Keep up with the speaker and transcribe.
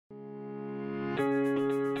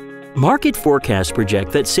Market forecasts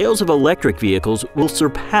project that sales of electric vehicles will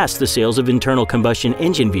surpass the sales of internal combustion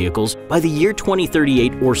engine vehicles by the year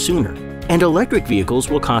 2038 or sooner, and electric vehicles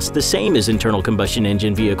will cost the same as internal combustion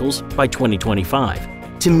engine vehicles by 2025.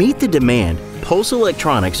 To meet the demand, Pulse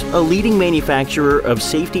Electronics, a leading manufacturer of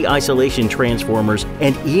safety isolation transformers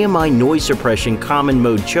and EMI noise suppression common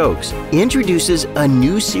mode chokes, introduces a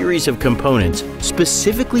new series of components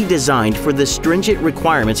specifically designed for the stringent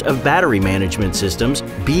requirements of battery management systems,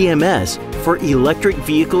 BMS, for electric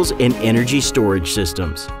vehicles and energy storage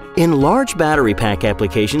systems. In large battery pack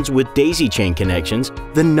applications with daisy chain connections,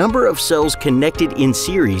 the number of cells connected in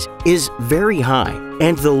series is very high,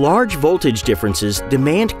 and the large voltage differences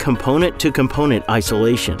demand component-to-component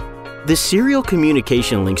isolation. The serial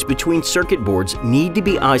communication links between circuit boards need to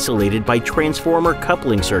be isolated by transformer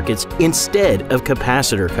coupling circuits instead of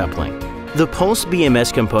capacitor coupling. The Pulse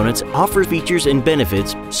BMS components offer features and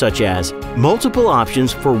benefits such as multiple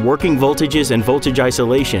options for working voltages and voltage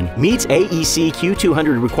isolation, meets AEC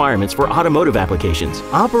Q200 requirements for automotive applications,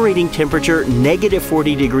 operating temperature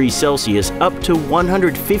 -40 degrees Celsius up to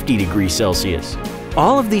 150 degrees Celsius.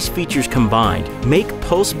 All of these features combined make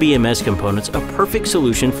Pulse BMS components a perfect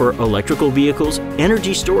solution for electrical vehicles,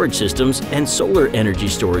 energy storage systems, and solar energy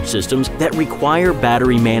storage systems that require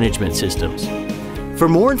battery management systems. For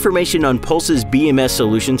more information on Pulse's BMS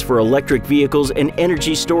solutions for electric vehicles and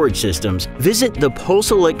energy storage systems, visit the Pulse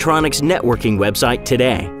Electronics Networking website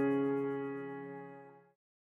today.